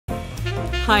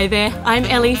Hi there, I'm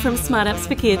Ellie from Smart Apps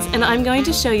for Kids, and I'm going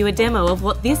to show you a demo of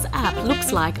what this app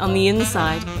looks like on the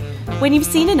inside. When you've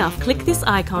seen enough, click this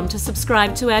icon to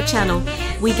subscribe to our channel.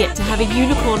 We get to have a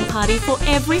unicorn party for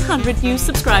every 100 new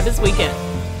subscribers we get.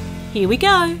 Here we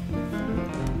go!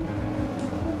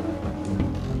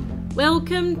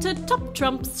 Welcome to Top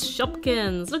Trump's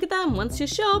Shopkins. Look at them, once you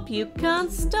shop, you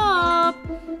can't stop.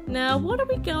 Now, what are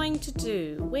we going to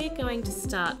do? We're going to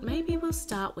start, maybe we'll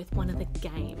start with one of the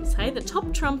games, hey? The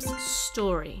Top Trump's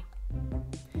story.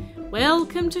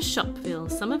 Welcome to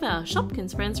Shopville. Some of our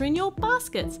Shopkins friends are in your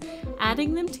baskets. Add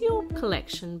them to your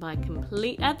collection by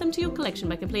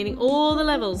completing all the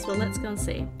levels. Well, let's go and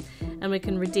see. And we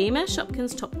can redeem our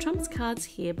Shopkins Top Trumps cards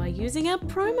here by using our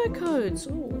promo codes.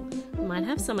 Ooh, we might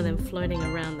have some of them floating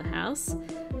around the house.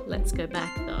 Let's go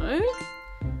back though.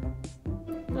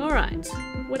 All right,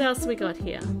 what else have we got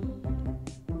here?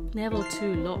 Level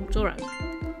 2 locked. All right,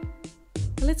 well,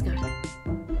 let's go.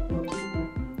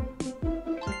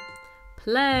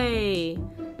 Play.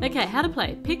 Okay, how to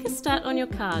play. Pick a stat on your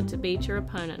card to beat your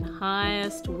opponent.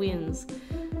 Highest wins.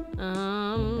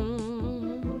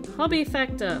 Hobby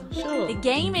factor. Sure. The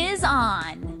game is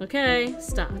on. Okay,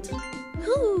 start.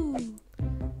 Ooh.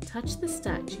 Touch the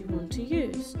stat you want to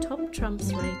use. Top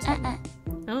Trumps rating.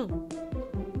 Oh.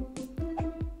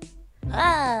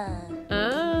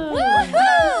 Oh.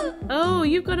 Woohoo! Oh,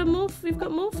 you've got more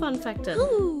fun factor.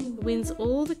 Ooh. Wins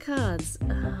all the cards.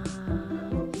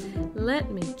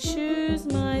 Let me choose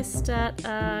my stat.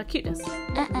 Cuteness.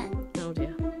 Oh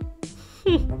dear.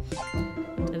 Don't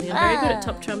think I'm very good at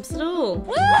Top Trumps at all.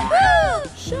 Woohoo!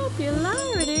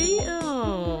 Popularity.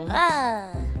 Oh.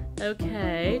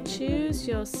 Okay, choose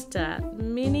your stat.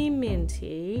 Mini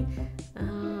Minty.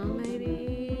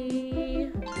 Maybe.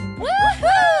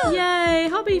 Woohoo! Yay!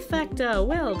 Hobby factor.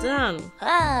 Well done.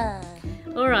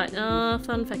 All right.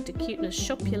 Fun factor. Cuteness.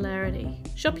 Shopularity.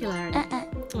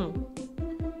 Oh.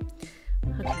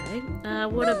 Okay.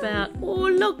 What about? Oh,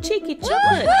 look, cheeky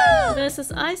chocolate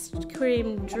versus ice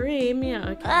cream dream. Yeah.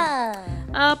 Okay.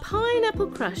 Pineapple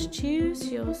crush. Choose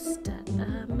your stat.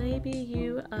 Maybe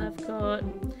you. I've got.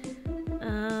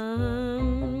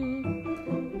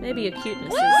 Maybe your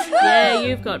cuteness is. Yeah,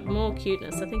 you've got more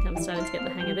cuteness. I think I'm starting to get the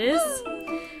hang of this.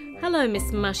 Hello,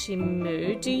 Miss Mushy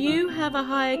Moo. Do you have a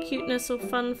higher cuteness or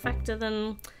fun factor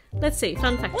than? Let's see,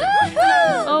 fun factor.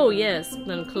 Oh yes,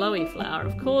 than Chloe Flower.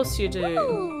 Of course you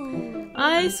do.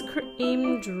 Ice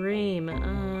cream dream.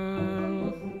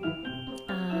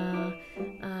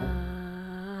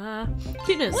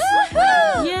 Cuteness.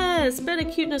 Yes, better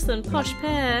cuteness than posh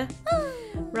pear.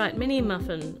 Right, mini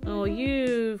muffin. Oh,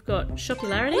 you've got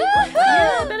shopularity.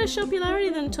 Yeah, better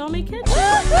shopularity than Tommy Ketchup.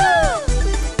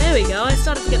 There we go. I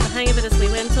started to get the hang of it as we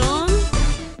went on.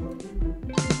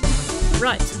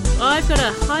 Right, I've got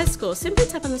a high score. Simply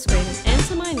tap on the screen and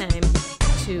enter my name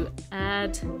to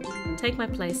take my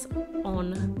place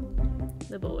on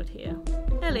the board here.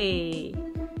 Ellie.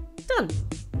 Done.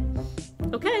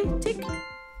 Okay, tick.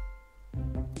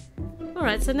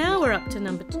 Alright, so now we're up to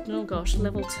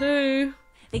level 2.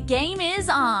 The game is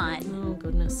on. Oh,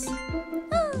 goodness.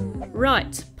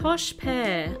 Right, posh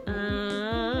pear.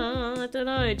 I don't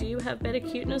know, do you have better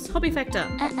cuteness? Hobby factor.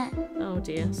 Oh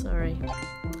dear, sorry.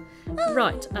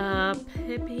 Right,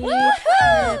 Peppy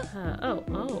Pepper. Oh.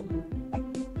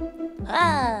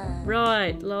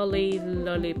 Right,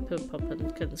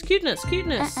 lollipoppins. Cuteness.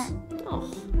 Oh.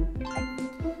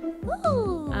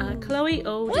 Chloe,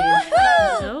 oh dear.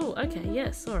 Oh, okay,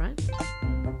 yes, alright.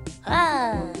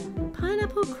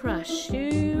 Pineapple crush,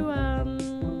 you,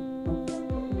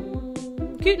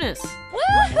 cuteness.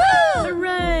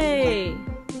 Hooray!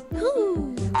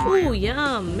 Ooh,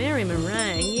 yum, Mary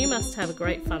Meringue. You must have a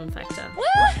great fun factor.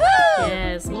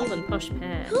 Yes, more than posh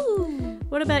pear.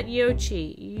 What about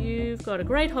Yochi? You've got a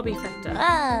great hobby factor.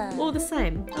 All the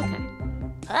same. Okay.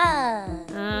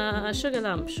 Sugar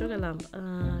lump.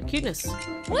 Cuteness.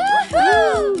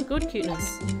 Ooh, good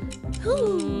cuteness.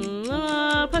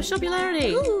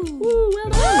 Popularity. Ooh, well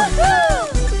done.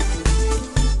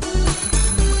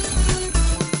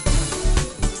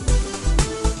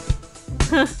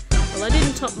 Well, I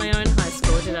didn't top my own high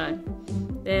score, did I?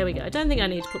 There we go. I don't think I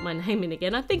need to put my name in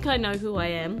again. I think I know who I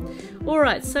am.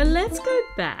 Alright, so let's go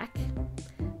back.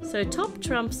 So Top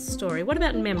Trump's story. What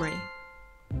about memory?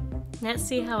 Let's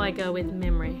see how I go with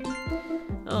memory.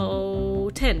 Oh,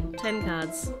 10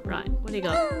 cards. Right, what do you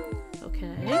got?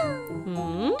 Okay.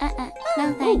 No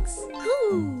thanks.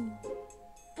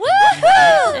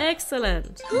 Woohoo!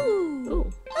 Excellent.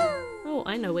 Ooh. Oh,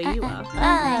 I know where you are.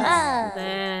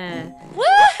 There.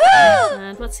 Woohoo!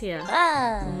 And what's here?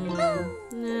 No.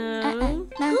 No.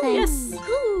 No thanks. Yes.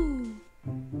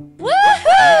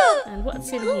 Woohoo!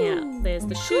 what's in here? There's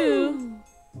the shoe.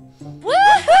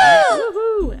 Woohoo!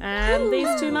 Woohoo! And these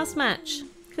two must match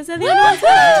because they're the only ones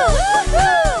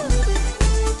left.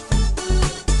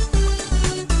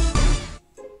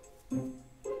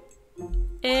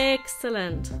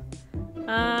 Excellent.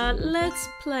 Let's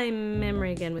play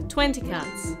memory again with 20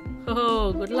 cards.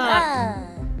 Oh, good luck.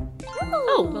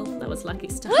 Oh, well, that was lucky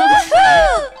start.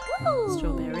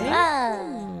 Strawberry.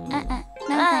 No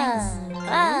thanks.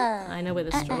 I know where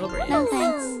the strawberry is. No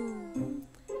thanks.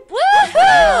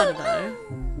 Harder though.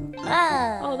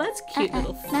 Oh, that's cute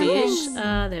little fish.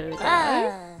 There we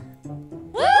go.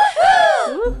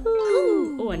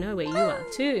 Woohoo! Oh, I know where you are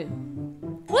too.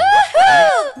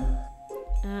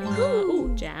 Oh,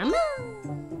 jam.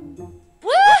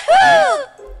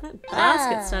 That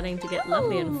basket's starting to get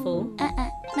lovely and full.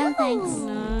 No thanks.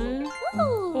 No.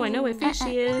 Oh, I know where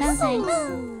fishy is. No thanks.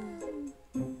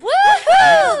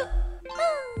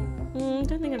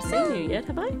 Don't think I've seen you yet,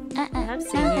 have I? I have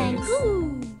seen No you. thanks.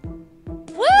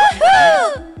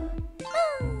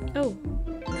 Oh,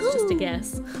 it's just a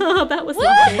guess. Oh, that was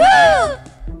lucky.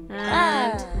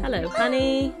 And hello,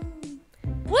 honey.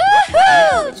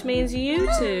 Which means you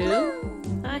two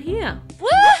are here.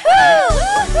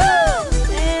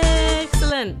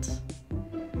 Excellent.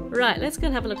 Right, let's go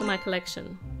and have a look at my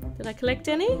collection. Did I collect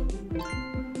any? I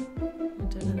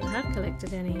don't know that I have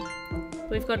collected any.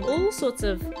 We've got all sorts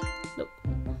of, look,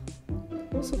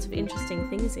 all sorts of interesting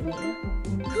things in here.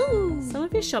 Some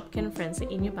of your Shopkin friends are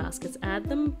in your baskets. Add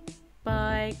them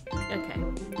by, okay.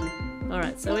 All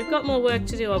right, so we've got more work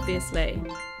to do, obviously.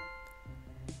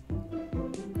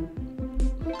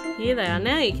 Here they are.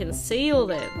 Now you can see all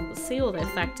their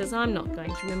factors. I'm not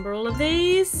going to remember all of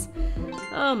these.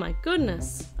 Oh my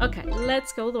goodness. Okay,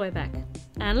 let's go all the way back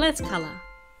and let's colour.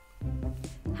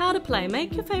 How to play.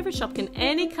 Make your favourite Shopkin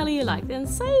any colour you like, then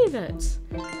save it.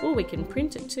 Oh, we can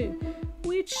print it too.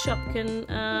 Which Shopkin?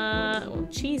 Well,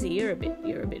 cheesy. You're a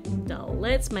bit dull.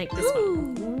 Let's make this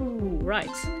one. Ooh, right.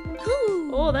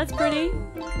 Oh, that's pretty.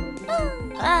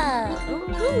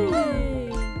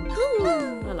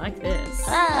 Oh, I like this.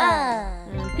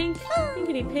 And pink,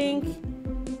 pinkety pink.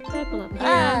 Purple up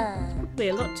here. Probably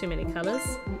a lot too many colours.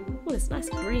 Oh, this nice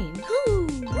green.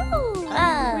 Green. Oops.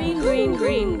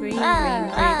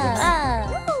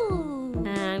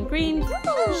 And green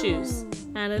shoes.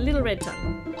 And a little red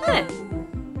tongue. There.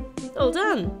 All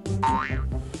done.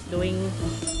 Doing.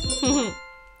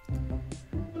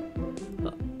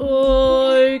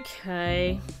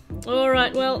 Okay.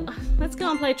 Alright, well, let's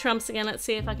go and play trumps again. Let's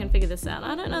see if I can figure this out.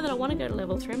 I don't know that I want to go to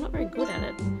level 3. I'm not very good at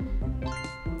it.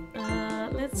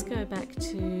 Let's go back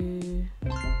to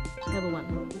level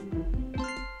 1.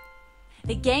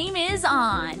 The game is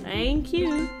on. Thank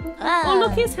you. Oh,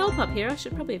 look, here's help up here. I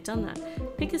should probably have done that.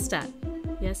 Pick a stat.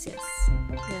 Yes.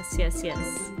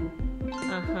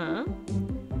 Uh-huh.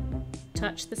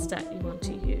 Touch the stat you want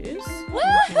to use.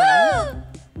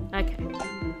 Okay.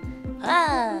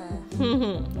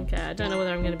 Okay, I don't know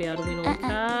whether I'm going to be able to win all the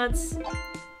cards.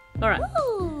 Alright.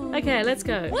 Okay, let's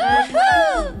go.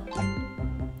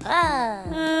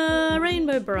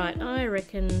 Rainbow Bright, I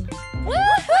reckon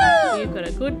you've got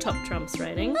a good top trumps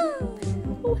rating.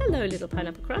 Oh, hello, little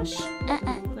pineapple crush.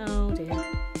 Oh dear.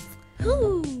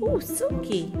 Oh,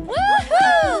 silky.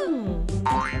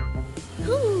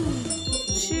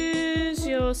 Choose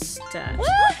your stat.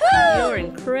 You're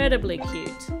incredibly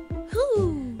cute.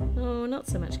 Oh, not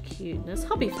so much cuteness.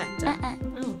 Hobby factor.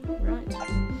 Oh, right.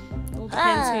 All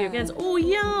depends who you're against. Oh,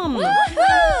 yum!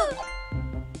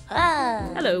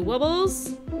 Hello,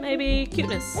 Wobbles. Maybe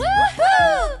cuteness.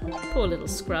 Poor little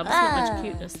scrubs. Not much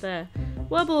cuteness there.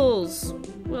 Wobbles.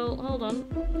 Well, hold on.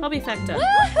 Hobby factor. Oh.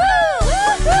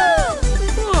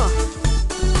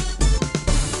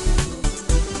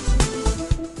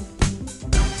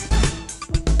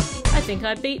 I think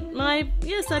I beat my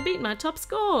top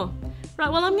score. Right,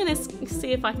 well, I'm going to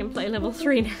see if I can play level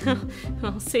 3 now.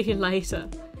 I'll see you later.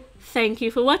 Thank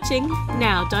you for watching.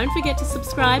 Now, don't forget to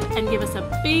subscribe and give us a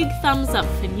big thumbs up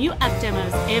for new app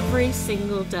demos every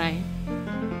single day.